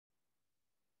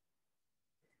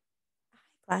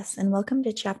Class, and welcome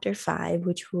to Chapter 5,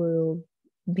 which will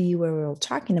be where we're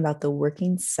talking about the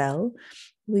working cell.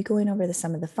 We'll be going over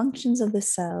some of the functions of the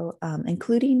cell,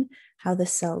 including how the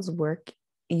cells work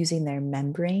using their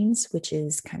membranes, which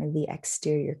is kind of the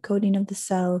exterior coating of the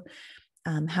cell,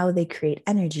 how they create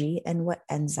energy, and what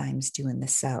enzymes do in the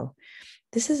cell.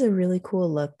 This is a really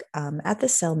cool look at the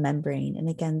cell membrane. And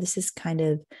again, this is kind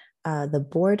of the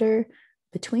border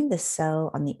between the cell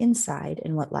on the inside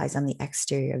and what lies on the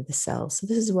exterior of the cell. So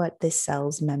this is what this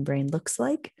cell's membrane looks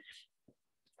like.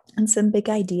 And some big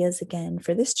ideas again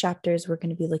for this chapter is we're going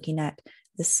to be looking at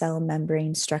the cell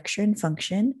membrane structure and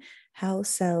function, how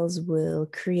cells will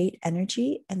create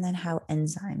energy, and then how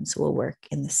enzymes will work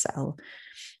in the cell.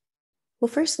 We'll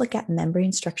first look at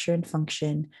membrane structure and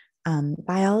function.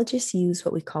 Biologists use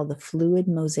what we call the fluid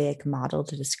mosaic model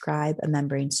to describe a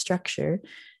membrane structure.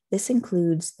 This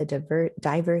includes the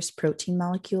diverse protein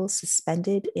molecules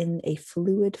suspended in a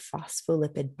fluid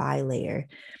phospholipid bilayer.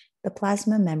 The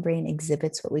plasma membrane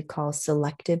exhibits what we call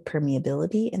selective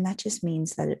permeability, and that just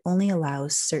means that it only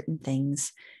allows certain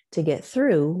things to get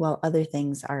through while other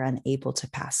things are unable to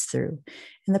pass through.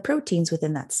 And the proteins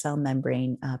within that cell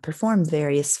membrane perform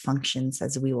various functions,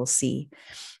 as we will see.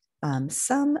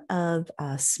 Some of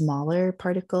smaller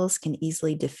particles can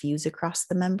easily diffuse across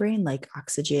the membrane, like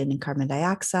oxygen and carbon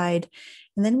dioxide.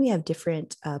 And then we have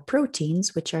different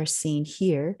proteins, which are seen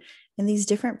here. And these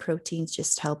different proteins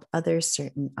just help other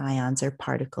certain ions or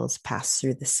particles pass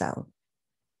through the cell.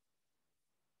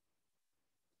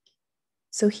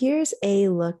 So here's a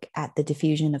look at the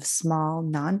diffusion of small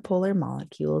nonpolar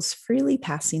molecules freely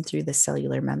passing through the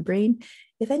cellular membrane.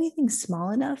 If anything small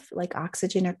enough, like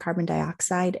oxygen or carbon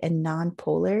dioxide, and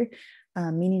nonpolar,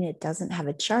 meaning it doesn't have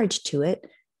a charge to it,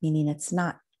 meaning it's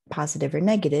not positive or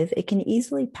negative, it can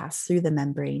easily pass through the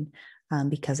membrane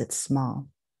because it's small.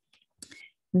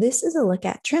 This is a look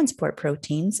at transport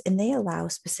proteins, and they allow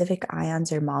specific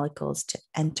ions or molecules to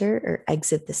enter or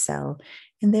exit the cell.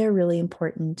 And they're really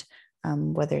important,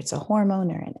 whether it's a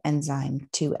hormone or an enzyme,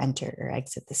 to enter or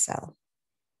exit the cell.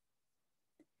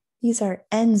 These are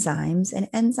enzymes, and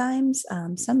enzymes,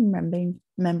 some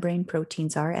membrane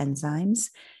proteins are enzymes,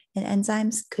 and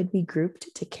enzymes could be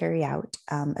grouped to carry out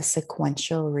a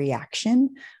sequential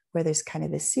reaction where there's kind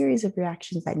of a series of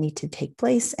reactions that need to take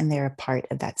place, and they're a part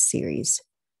of that series.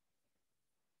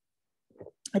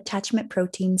 Attachment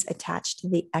proteins attach to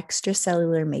the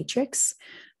extracellular matrix,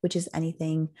 which is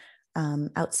anything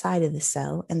outside of the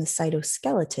cell, and the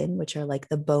cytoskeleton, which are like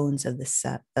the bones of the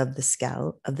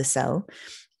cell.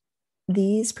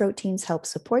 These proteins help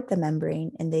support the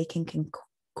membrane, and they can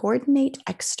coordinate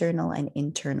external and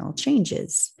internal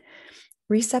changes.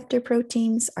 Receptor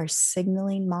proteins are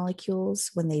signaling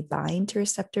molecules. When they bind to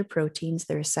receptor proteins,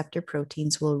 the receptor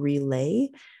proteins will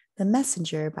relay the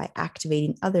messenger by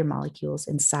activating other molecules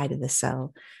inside of the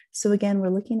cell. So again, we're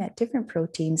looking at different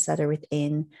proteins that are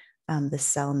within the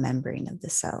cell membrane of the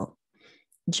cell.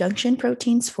 Junction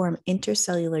proteins form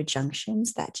intercellular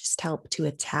junctions that just help to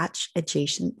attach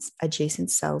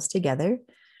adjacent cells together.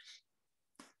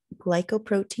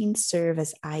 Glycoproteins serve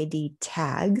as ID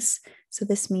tags. So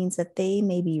this means that they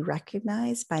may be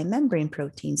recognized by membrane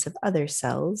proteins of other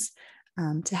cells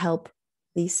to help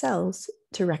these cells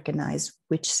to recognize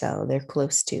which cell they're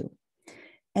close to.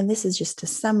 And this is just a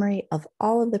summary of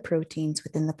all of the proteins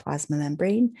within the plasma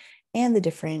membrane and the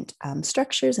different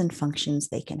structures and functions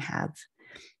they can have.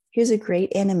 Here's a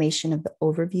great animation of the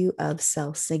overview of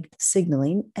cell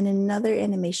signaling and another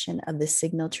animation of the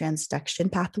signal transduction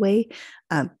pathway.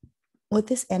 What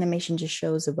this animation just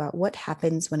shows about what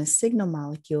happens when a signal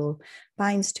molecule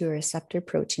binds to a receptor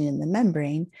protein in the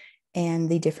membrane and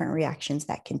the different reactions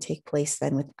that can take place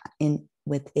then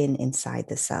inside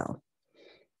the cell.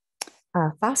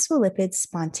 Phospholipids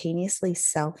spontaneously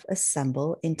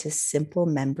self-assemble into simple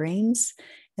membranes,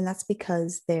 and that's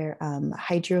because their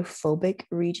hydrophobic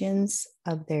regions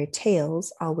of their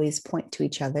tails always point to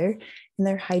each other, and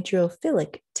their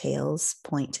hydrophilic tails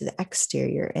point to the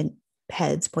exterior, and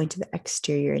heads point to the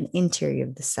exterior and interior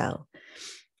of the cell.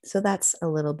 So that's a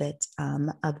little bit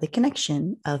of the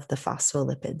connection of the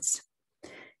phospholipids.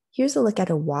 Here's a look at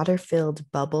a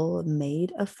water-filled bubble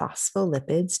made of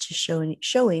phospholipids, just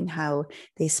showing how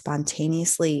they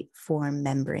spontaneously form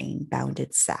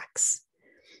membrane-bounded sacs.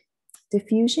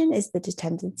 Diffusion is the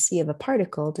tendency of a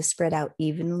particle to spread out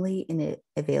evenly in an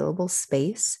available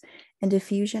space, and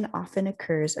diffusion often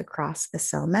occurs across the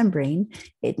cell membrane.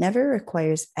 It never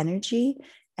requires energy,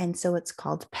 and so it's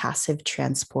called passive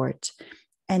transport.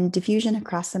 And diffusion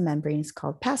across the membrane is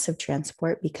called passive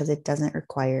transport because it doesn't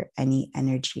require any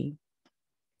energy.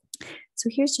 So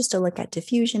here's just a look at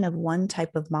diffusion of one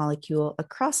type of molecule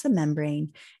across a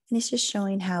membrane. And it's just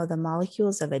showing how the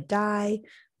molecules of a dye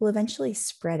will eventually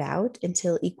spread out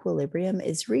until equilibrium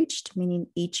is reached, meaning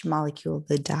each molecule of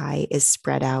the dye is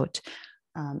spread out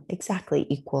exactly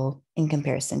equal in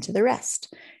comparison to the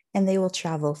rest. And they will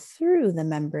travel through the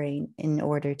membrane in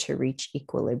order to reach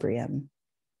equilibrium.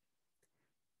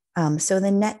 So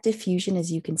the net diffusion,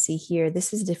 as you can see here,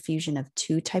 this is diffusion of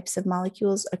two types of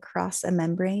molecules across a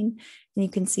membrane. And you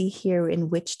can see here in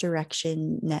which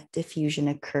direction net diffusion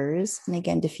occurs. And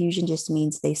again, diffusion just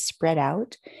means they spread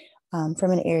out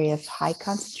from an area of high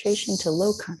concentration to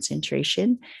low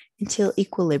concentration until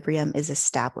equilibrium is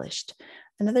established.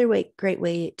 Another great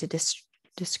way to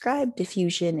describe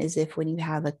diffusion is if when you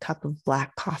have a cup of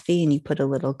black coffee and you put a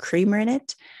little creamer in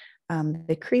it,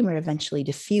 the creamer eventually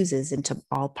diffuses into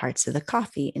all parts of the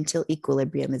coffee until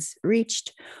equilibrium is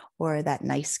reached, or that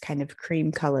nice kind of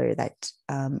cream color that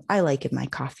I like in my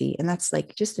coffee. And that's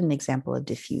like just an example of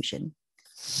diffusion.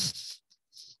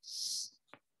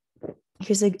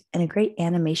 Here's a great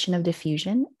animation of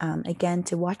diffusion. Again,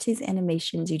 to watch these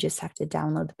animations, you just have to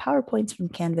download the PowerPoints from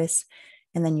Canvas,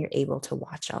 and then you're able to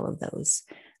watch all of those.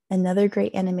 Another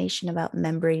great animation about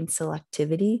membrane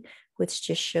selectivity, which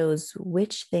just shows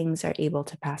which things are able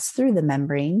to pass through the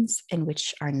membranes and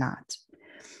which are not.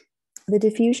 The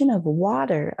diffusion of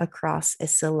water across a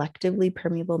selectively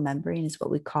permeable membrane is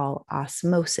what we call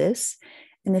osmosis.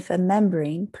 And if a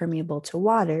membrane permeable to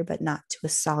water but not to a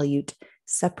solute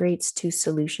separates two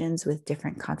solutions with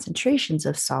different concentrations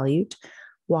of solute,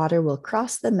 water will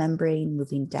cross the membrane,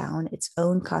 moving down its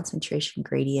own concentration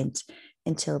gradient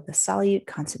until the solute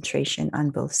concentration on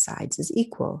both sides is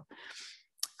equal.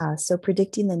 So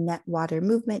predicting the net water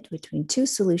movement between two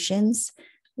solutions,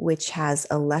 which has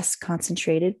a less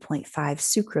concentrated 0.5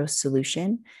 sucrose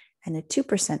solution and a 2%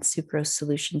 sucrose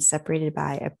solution separated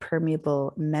by a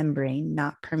permeable membrane,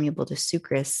 not permeable to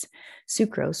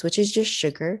sucrose, which is just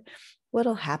sugar.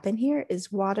 What'll happen here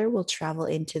is water will travel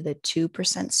into the 2%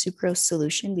 sucrose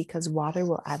solution because water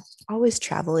will always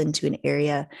travel into an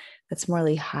area that's more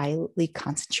highly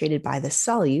concentrated by the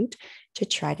solute to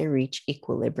try to reach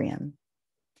equilibrium.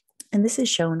 And this is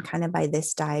shown kind of by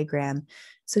this diagram.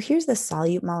 So here's the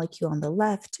solute molecule on the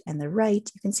left and the right.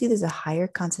 You can see there's a higher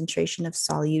concentration of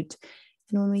solute.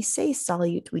 And when we say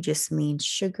solute, we just mean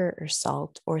sugar or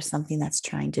salt or something that's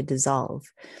trying to dissolve.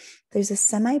 There's a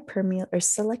semi-permeable or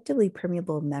selectively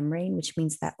permeable membrane, which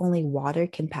means that only water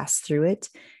can pass through it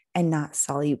and not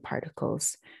solute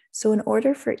particles. So in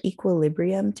order for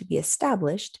equilibrium to be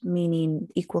established, meaning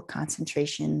equal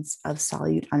concentrations of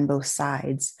solute on both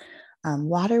sides,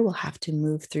 water will have to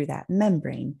move through that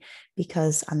membrane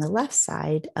because on the left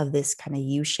side of this kind of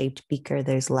U-shaped beaker,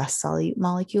 there's less solute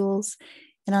molecules,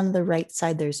 and on the right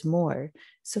side, there's more.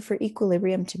 So for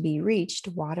equilibrium to be reached,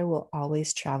 water will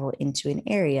always travel into an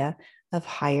area of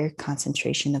higher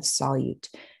concentration of solute.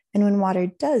 And when water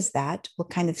does that, we'll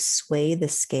kind of sway the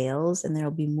scales, and there'll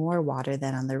be more water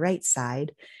than on the right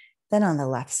side than on the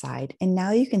left side. And now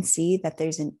you can see that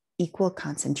there's an equal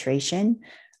concentration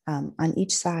on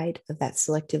each side of that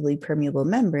selectively permeable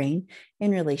membrane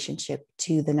in relationship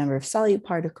to the number of solute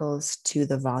particles to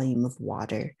the volume of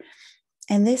water.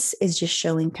 And this is just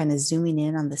showing, kind of zooming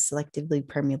in on the selectively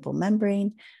permeable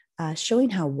membrane, showing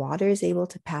how water is able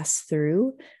to pass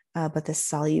through, but the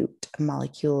solute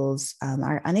molecules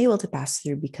are unable to pass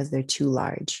through because they're too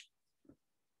large.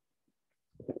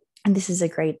 And this is a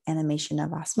great animation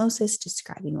of osmosis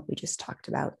describing what we just talked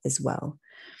about as well.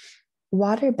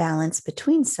 Water balance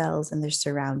between cells and their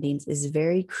surroundings is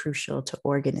very crucial to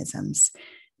organisms.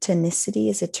 Tonicity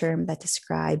is a term that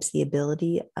describes the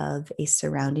ability of a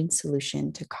surrounding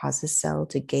solution to cause a cell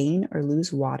to gain or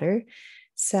lose water.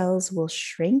 Cells will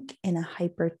shrink in a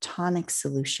hypertonic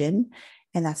solution,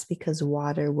 and that's because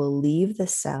water will leave the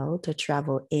cell to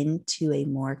travel into a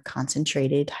more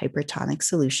concentrated hypertonic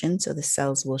solution. So the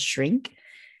cells will shrink,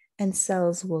 and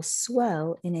cells will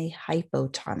swell in a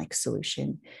hypotonic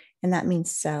solution. And that means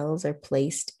cells are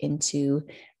placed into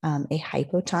a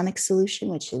hypotonic solution,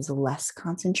 which is less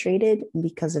concentrated. And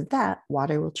because of that,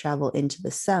 water will travel into the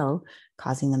cell,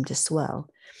 causing them to swell.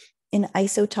 In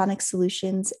isotonic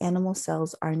solutions, animal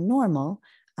cells are normal,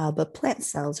 but plant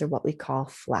cells are what we call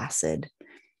flaccid.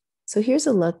 So here's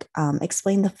a look,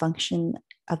 explain the function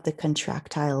of the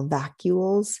contractile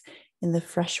vacuoles in the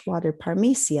freshwater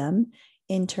paramecium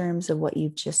in terms of what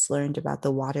you've just learned about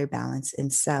the water balance in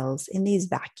cells. And these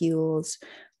vacuoles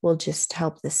will just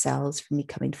help the cells from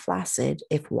becoming flaccid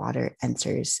if water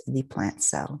enters the plant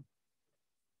cell.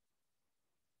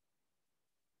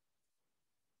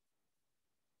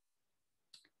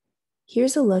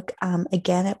 Here's a look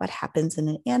again at what happens in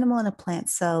an animal and a plant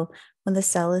cell when the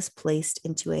cell is placed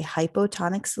into a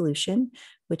hypotonic solution,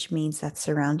 which means that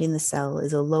surrounding the cell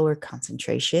is a lower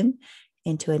concentration,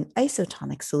 into an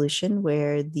isotonic solution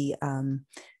where the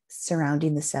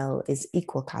surrounding the cell is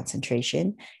equal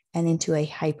concentration, and into a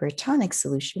hypertonic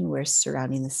solution where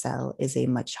surrounding the cell is a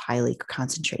much highly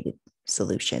concentrated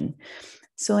solution.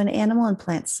 So an animal and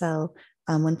plant cell,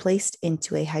 when placed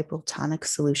into a hypotonic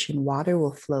solution, water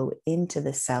will flow into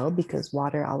the cell because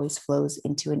water always flows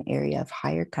into an area of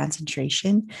higher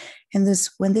concentration. And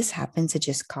when this happens, it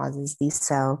just causes the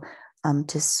cell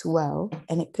to swell,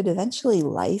 and it could eventually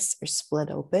lyse or split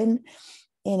open.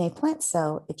 In a plant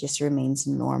cell, it just remains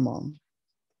normal.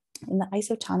 In the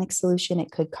isotonic solution,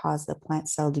 it could cause the plant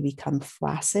cell to become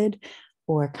flaccid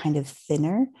or kind of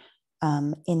thinner.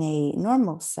 In a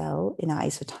normal cell, in an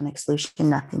isotonic solution,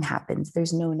 nothing happens.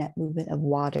 There's no net movement of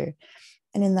water.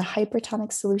 And in the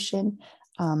hypertonic solution,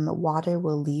 water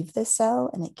will leave the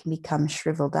cell and it can become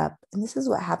shriveled up. And this is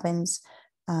what happens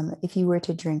if you were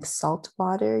to drink salt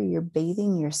water. You're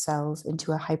bathing your cells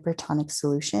into a hypertonic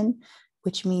solution,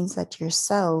 which means that your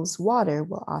cells' water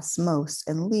will osmose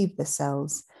and leave the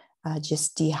cells,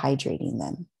 just dehydrating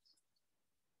them.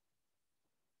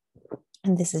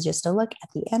 And this is just a look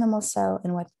at the animal cell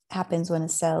and what happens when a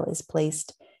cell is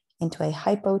placed into a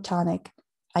hypotonic,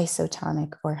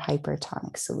 isotonic, or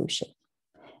hypertonic solution.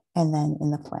 And then in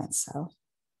the plant cell.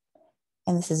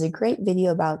 And this is a great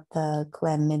video about the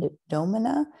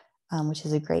chlamydomonas, which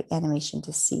is a great animation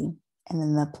to see. And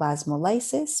then the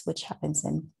plasmolysis, which happens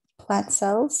in plant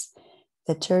cells,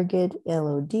 the turgid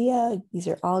elodea. These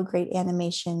are all great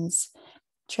animations.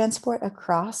 Transport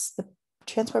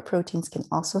proteins can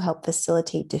also help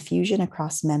facilitate diffusion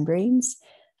across membranes.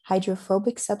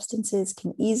 Hydrophobic substances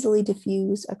can easily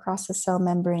diffuse across the cell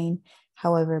membrane.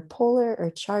 However, polar or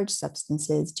charged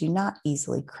substances do not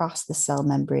easily cross the cell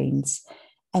membranes.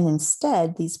 And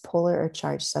instead, these polar or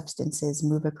charged substances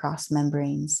move across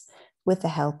membranes with the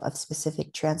help of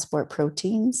specific transport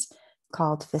proteins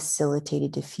called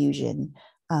facilitated diffusion.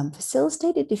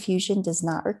 Facilitated diffusion does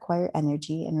not require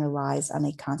energy and relies on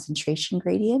a concentration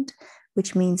gradient,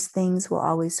 which means things will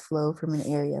always flow from an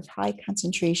area of high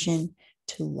concentration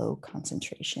to low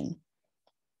concentration.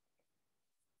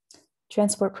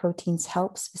 Transport proteins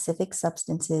help specific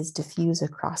substances diffuse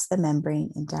across the membrane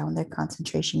and down their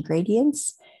concentration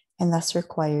gradients, and thus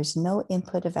requires no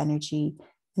input of energy,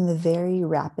 and the very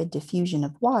rapid diffusion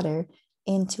of water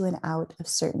into and out of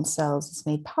certain cells is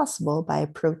made possible by a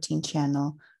protein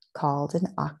channel called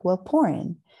an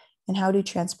aquaporin. And how do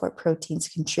transport proteins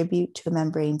contribute to a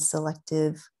membrane's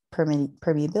selective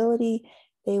permeability?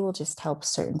 They will just help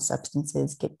certain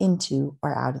substances get into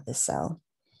or out of the cell.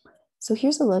 So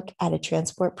here's a look at a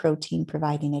transport protein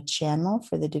providing a channel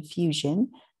for the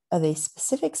diffusion of a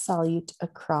specific solute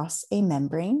across a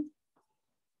membrane.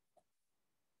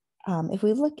 If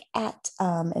we look at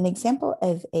an example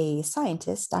of a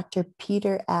scientist, Dr.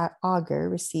 Peter Auger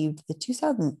received the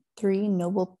 2003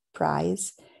 Nobel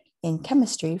Prize in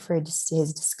Chemistry for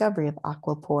his discovery of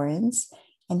aquaporins,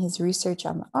 and his research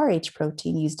on the Rh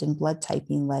protein used in blood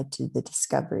typing led to the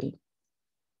discovery.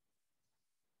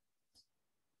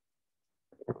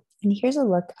 And here's a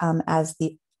look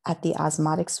at the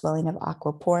osmotic swelling of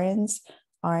aquaporins,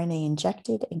 RNA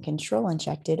injected and control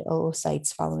injected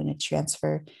oocytes following a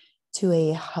transfer to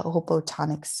a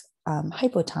hypotonic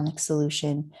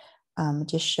solution,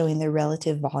 just showing the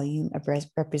relative volume of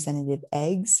representative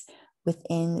eggs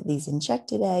within these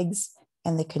injected eggs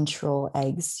and the control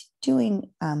eggs,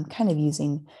 doing kind of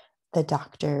using the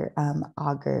Dr.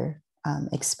 Auger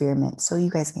experiment. So you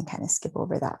guys can kind of skip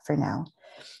over that for now.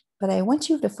 But I want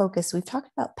you to focus. We've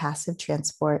talked about passive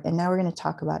transport, and now we're going to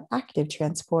talk about active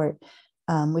transport,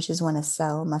 which is when a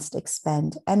cell must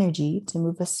expend energy to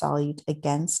move a solute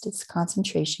against its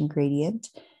concentration gradient.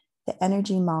 The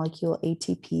energy molecule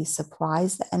ATP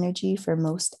supplies the energy for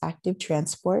most active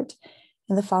transport,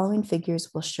 and the following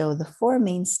figures will show the four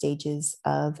main stages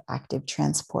of active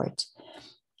transport.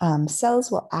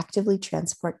 Cells will actively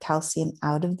transport calcium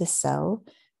out of the cell.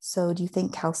 So do you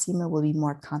think calcium will be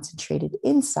more concentrated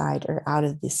inside or out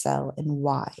of the cell, and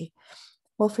why?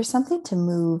 Well, for something to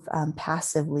move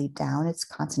passively down its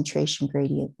concentration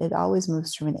gradient, it always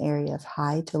moves from an area of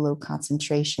high to low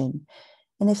concentration.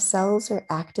 And if cells are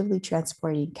actively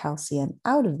transporting calcium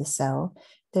out of the cell,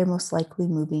 they're most likely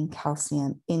moving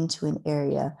calcium into an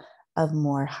area of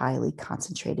more highly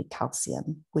concentrated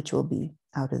calcium, which will be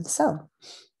out of the cell.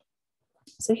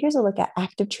 So here's a look at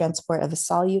active transport of a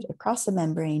solute across the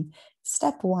membrane.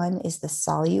 Step one is the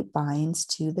solute binds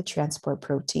to the transport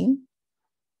protein.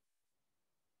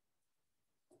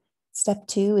 Step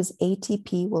 2 is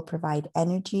ATP will provide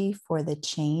energy for the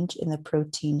change in the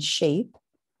protein shape.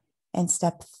 And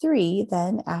step 3,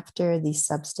 then after the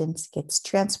substance gets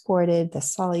transported, the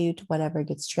solute, whatever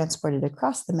gets transported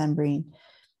across the membrane,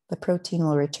 the protein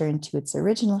will return to its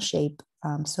original shape,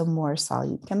 so more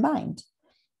solute combined.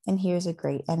 And here's a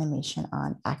great animation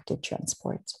on active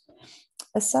transport.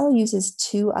 A cell uses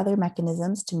 2 other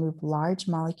mechanisms to move large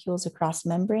molecules across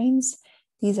membranes.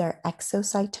 These are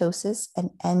exocytosis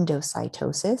and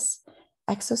endocytosis.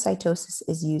 Exocytosis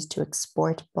is used to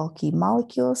export bulky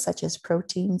molecules such as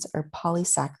proteins or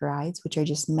polysaccharides, which are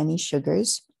just many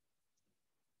sugars.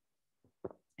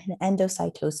 And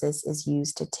endocytosis is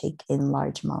used to take in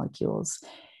large molecules.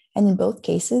 And in both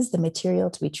cases, the material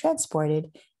to be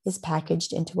transported is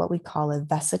packaged into what we call a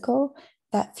vesicle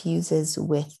that fuses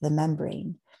with the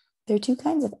membrane. There are 2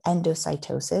 kinds of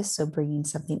endocytosis, so bringing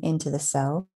something into the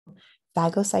cell.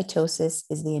 Phagocytosis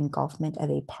is the engulfment of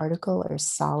a particle or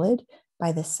solid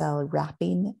by the cell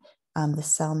wrapping the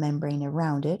cell membrane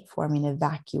around it, forming a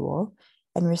vacuole.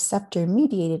 And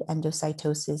receptor-mediated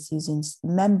endocytosis using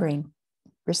membrane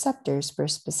receptors for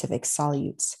specific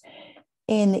solutes.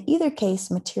 In either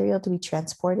case, material to be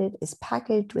transported is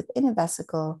packaged within a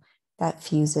vesicle that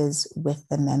fuses with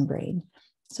the membrane.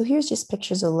 So here's just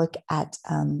pictures of a look at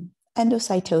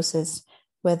endocytosis,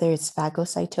 whether it's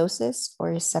phagocytosis or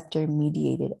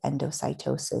receptor-mediated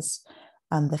endocytosis.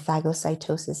 The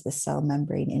phagocytosis, the cell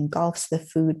membrane engulfs the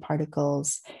food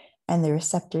particles, and the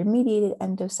receptor-mediated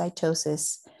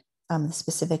endocytosis, the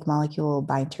specific molecule will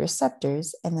bind to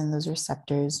receptors, and then those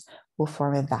receptors will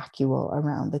form a vacuole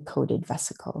around the coated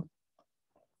vesicle.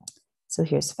 So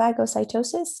here's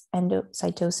phagocytosis,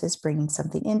 endocytosis bringing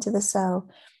something into the cell,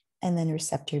 and then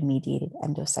receptor-mediated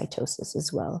endocytosis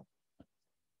as well.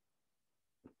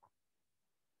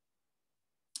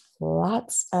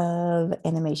 Lots of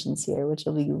animations here, which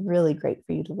will be really great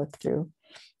for you to look through.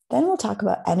 Then we'll talk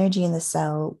about energy in the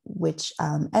cell, which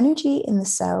energy in the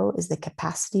cell is the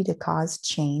capacity to cause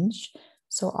change.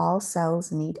 So all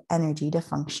cells need energy to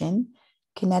function.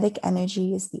 Kinetic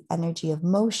energy is the energy of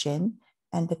motion,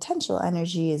 and potential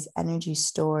energy is energy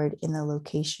stored in the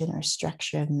location or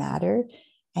structure of matter,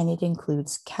 and it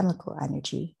includes chemical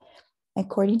energy.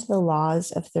 According to the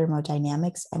laws of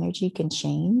thermodynamics, energy can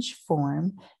change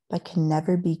form, but can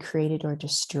never be created or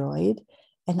destroyed.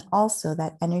 And also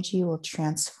that energy will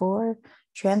transform.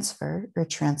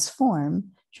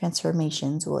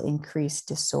 Transformations will increase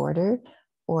disorder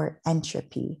or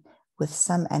entropy, with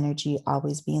some energy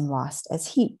always being lost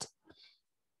as heat.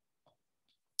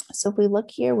 So if we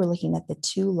look here, we're looking at the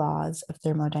 2 laws of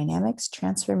thermodynamics,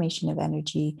 transformation of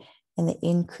energy and the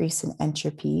increase in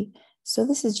entropy. So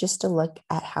this is just a look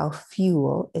at how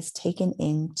fuel is taken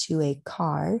into a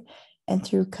car, and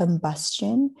through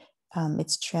combustion,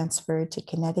 it's transferred to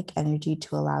kinetic energy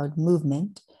to allow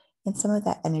movement, and some of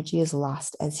that energy is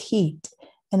lost as heat.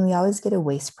 And we always get a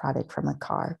waste product from a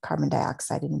car, carbon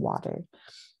dioxide and water.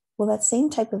 Well, that same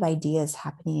type of idea is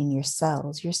happening in your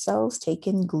cells. Your cells take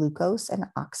in glucose and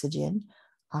oxygen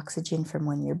from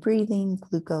when you're breathing,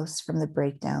 glucose from the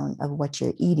breakdown of what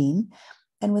you're eating.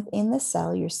 And within the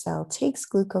cell, your cell takes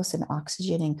glucose and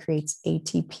oxygen and creates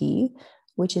ATP,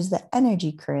 which is the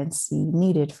energy currency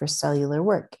needed for cellular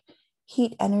work.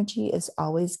 Heat energy is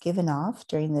always given off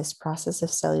during this process of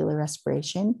cellular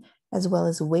respiration, as well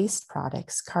as waste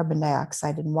products, carbon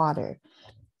dioxide and water.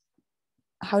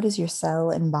 How does your cell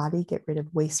and body get rid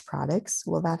of waste products?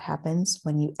 Well, that happens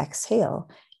when you exhale.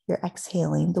 You're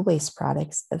exhaling the waste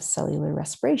products of cellular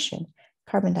respiration,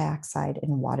 carbon dioxide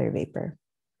and water vapor.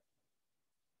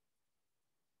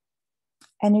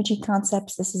 Energy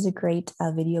concepts. This is a great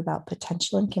video about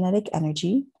potential and kinetic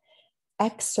energy.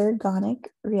 Exergonic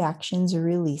reactions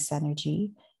release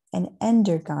energy, and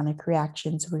endergonic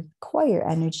reactions require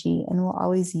energy and will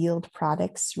always yield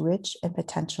products rich in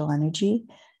potential energy.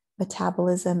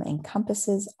 Metabolism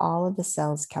encompasses all of the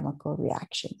cell's chemical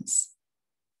reactions.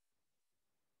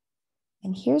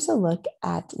 And here's a look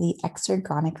at the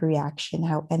exergonic reaction,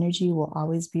 how energy will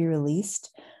always be released.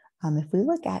 If we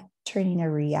look at turning a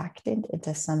reactant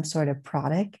into some sort of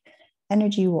product,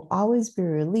 energy will always be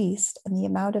released, and the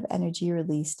amount of energy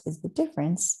released is the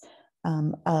difference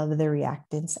of the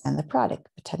reactants and the product,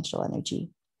 potential energy.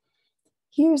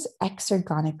 Here's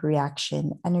exergonic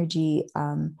reaction. Energy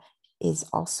is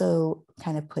also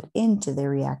kind of put into the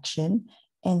reaction,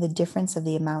 and the difference of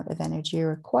the amount of energy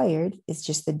required is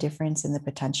just the difference in the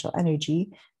potential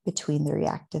energy between the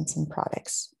reactants and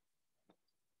products.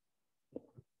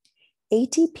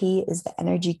 ATP is the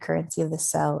energy currency of the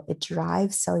cell. It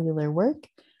drives cellular work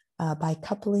by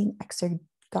coupling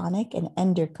exergonic and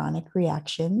endergonic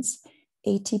reactions.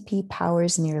 ATP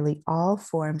powers nearly all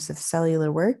forms of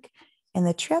cellular work, and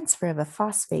the transfer of a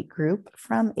phosphate group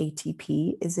from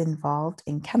ATP is involved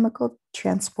in chemical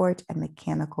transport and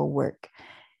mechanical work.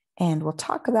 And we'll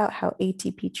talk about how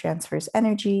ATP transfers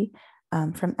energy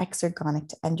from exergonic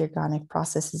to endergonic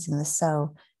processes in the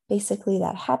cell. Basically,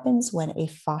 that happens when a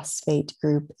phosphate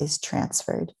group is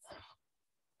transferred.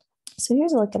 So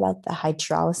here's a look about the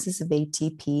hydrolysis of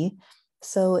ATP.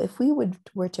 So if we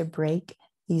were to break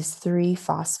these three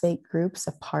phosphate groups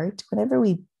apart, whenever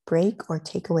we break or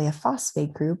take away a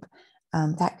phosphate group,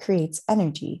 that creates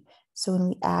energy. So when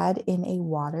we add in a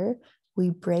water, we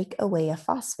break away a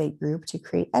phosphate group to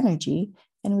create energy,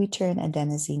 and we turn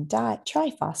adenosine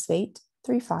triphosphate,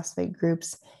 three phosphate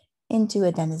groups, into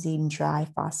adenosine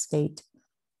diphosphate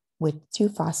with two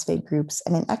phosphate groups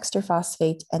and an extra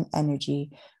phosphate and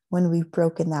energy when we've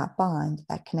broken that bond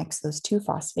that connects those two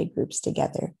phosphate groups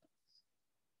together.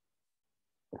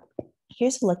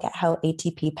 Here's a look at how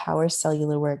ATP powers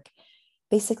cellular work.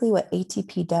 Basically, what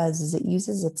ATP does is it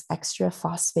uses its extra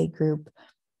phosphate group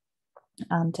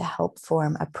to help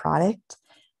form a product,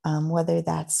 whether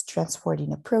that's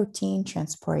transporting a protein,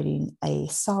 transporting a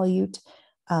solute,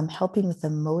 helping with the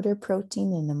motor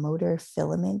protein and the motor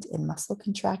filament in muscle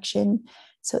contraction.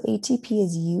 So ATP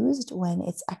is used when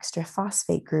its extra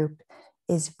phosphate group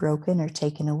is broken or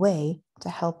taken away to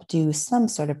help do some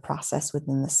sort of process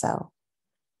within the cell.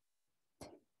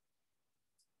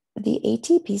 The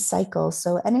ATP cycle,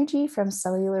 so energy from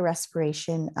cellular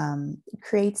respiration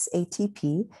creates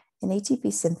ATP, and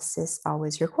ATP synthesis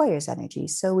always requires energy.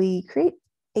 So we create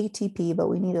ATP, but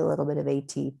we need a little bit of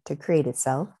AT to create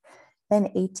itself. Then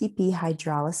ATP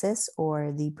hydrolysis,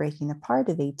 or the breaking apart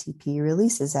of ATP,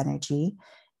 releases energy,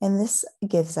 and this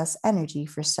gives us energy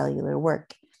for cellular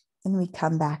work. And we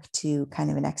come back to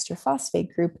kind of an extra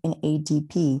phosphate group in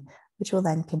ADP, which will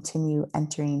then continue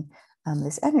entering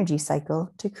this energy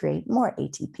cycle to create more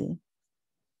ATP.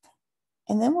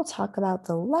 And then we'll talk about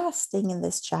the last thing in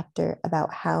this chapter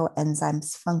about how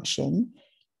enzymes function.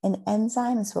 An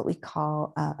enzyme is what we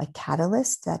call a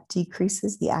catalyst that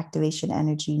decreases the activation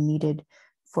energy needed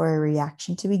for a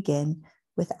reaction to begin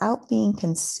without being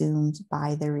consumed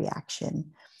by the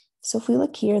reaction. So if we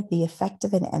look here at the effect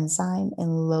of an enzyme in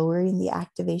lowering the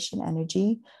activation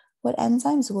energy, what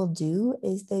enzymes will do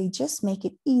is they just make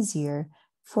it easier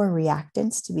for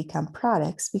reactants to become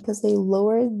products because they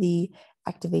lower the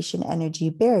activation energy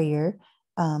barrier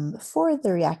for the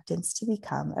reactants to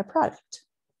become a product.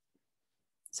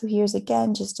 So here's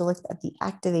again just a look at the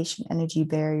activation energy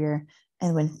barrier,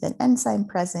 and with an enzyme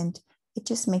present, it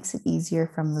just makes it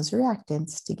easier from those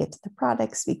reactants to get to the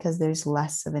products because there's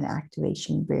less of an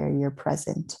activation barrier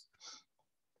present.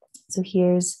 So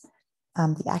here's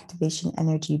the activation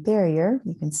energy barrier.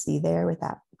 You can see there with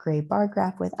that gray bar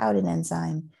graph without an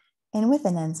enzyme. And with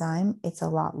an enzyme, it's a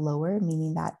lot lower,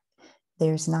 meaning that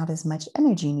there's not as much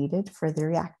energy needed for the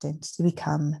reactant to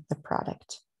become the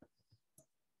product.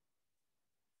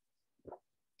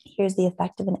 Here's the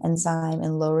effect of an enzyme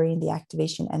in lowering the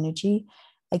activation energy.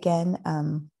 Again,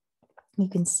 you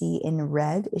can see in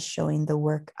red is showing the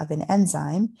work of an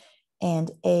enzyme,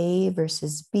 and A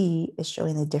versus B is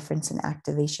showing the difference in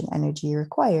activation energy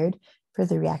required for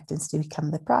the reactants to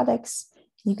become the products.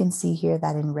 You can see here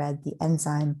that in red, the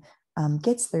enzyme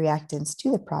gets the reactants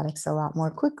to the products a lot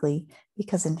more quickly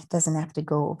because it doesn't have to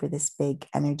go over this big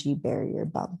energy barrier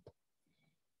bump.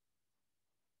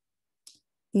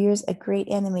 Here's a great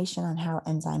animation on how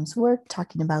enzymes work,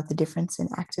 talking about the difference in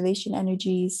activation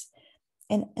energies.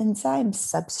 An enzyme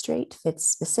substrate fits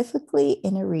specifically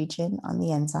in a region on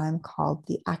the enzyme called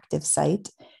the active site.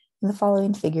 And the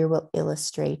following figure will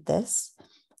illustrate this.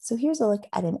 So here's a look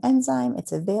at an enzyme.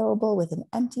 It's available with an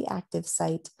empty active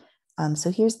site.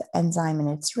 So here's the enzyme and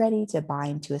it's ready to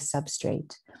bind to a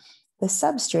substrate. The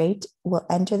substrate will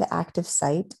enter the active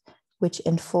site, which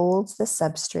enfolds the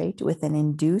substrate with an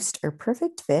induced or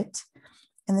perfect fit.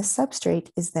 And the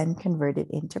substrate is then converted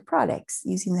into products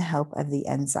using the help of the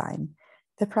enzyme.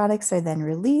 The products are then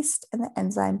released and the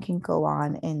enzyme can go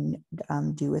on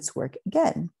and do its work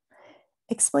again.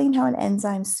 Explain how an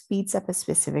enzyme speeds up a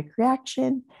specific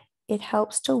reaction. It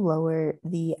helps to lower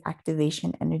the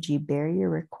activation energy barrier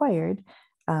required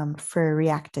for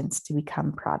reactants to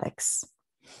become products.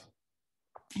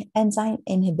 Enzyme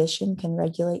inhibition can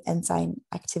regulate enzyme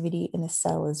activity in a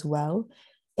cell as well.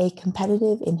 A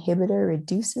competitive inhibitor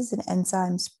reduces an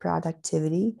enzyme's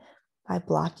productivity by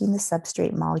blocking the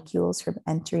substrate molecules from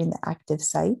entering the active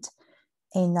site.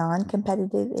 A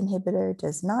non-competitive inhibitor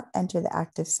does not enter the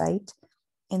active site.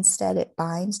 Instead, it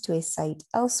binds to a site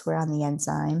elsewhere on the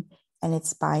enzyme, and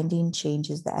its binding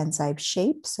changes the enzyme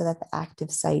shape so that the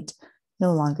active site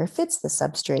no longer fits the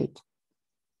substrate.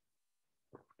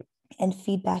 And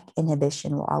feedback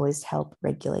inhibition will always help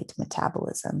regulate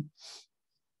metabolism.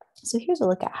 So here's a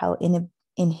look at how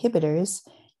inhibitors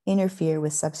interfere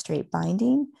with substrate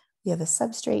binding. We have a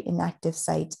substrate inactive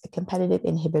site. A competitive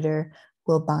inhibitor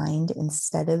will bind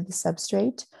instead of the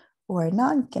substrate, or a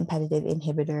non-competitive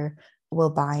inhibitor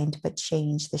will bind but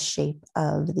change the shape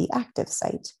of the active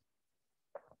site.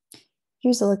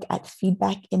 Here's a look at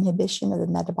feedback inhibition of the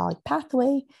metabolic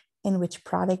pathway, in which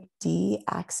product D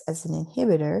acts as an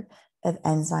inhibitor of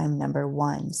enzyme number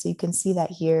 1. So you can see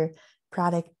that here,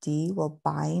 product D will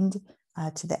bind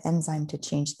to the enzyme to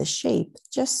change the shape,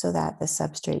 just so that the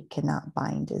substrate cannot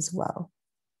bind as well.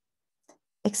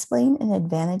 Explain an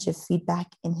advantage of feedback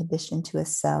inhibition to a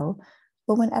cell.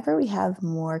 Well, whenever we have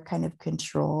more kind of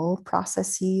control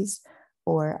processes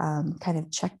or kind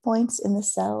of checkpoints in the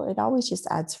cell, it always just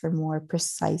adds for more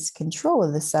precise control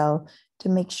of the cell to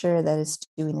make sure that it's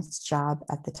doing its job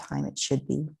at the time it should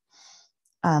be.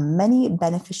 Many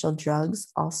beneficial drugs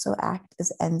also act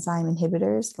as enzyme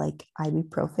inhibitors, like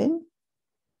ibuprofen.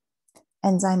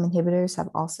 Enzyme inhibitors have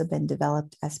also been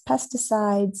developed as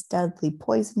pesticides, deadly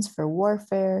poisons for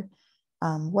warfare.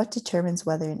 What determines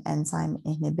whether an enzyme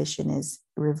inhibition is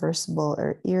reversible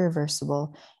or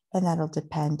irreversible? And that'll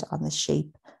depend on the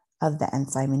shape of the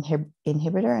enzyme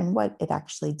inhibitor and what it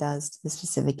actually does to the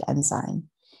specific enzyme.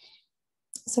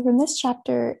 So from this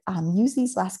chapter, use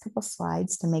these last couple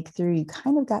slides to make through. You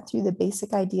kind of got through the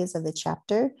basic ideas of the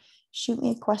chapter. Shoot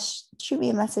me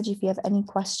a message if you have any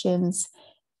questions.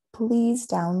 Please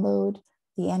download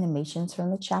the animations from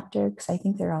the chapter, because I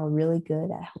think they're all really good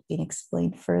at helping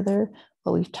explain further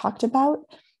what we've talked about.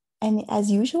 And as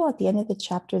usual, at the end of the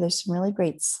chapter, there's some really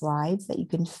great slides that you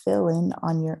can fill in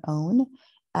on your own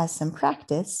as some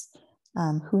practice.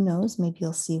 Who knows, maybe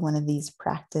you'll see one of these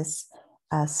practice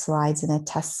slides in a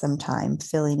test sometime.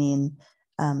 Filling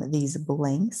in these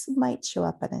blanks might show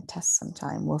up in a test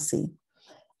sometime. We'll see.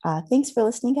 Thanks for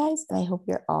listening, guys, and I hope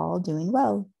you're all doing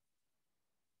well.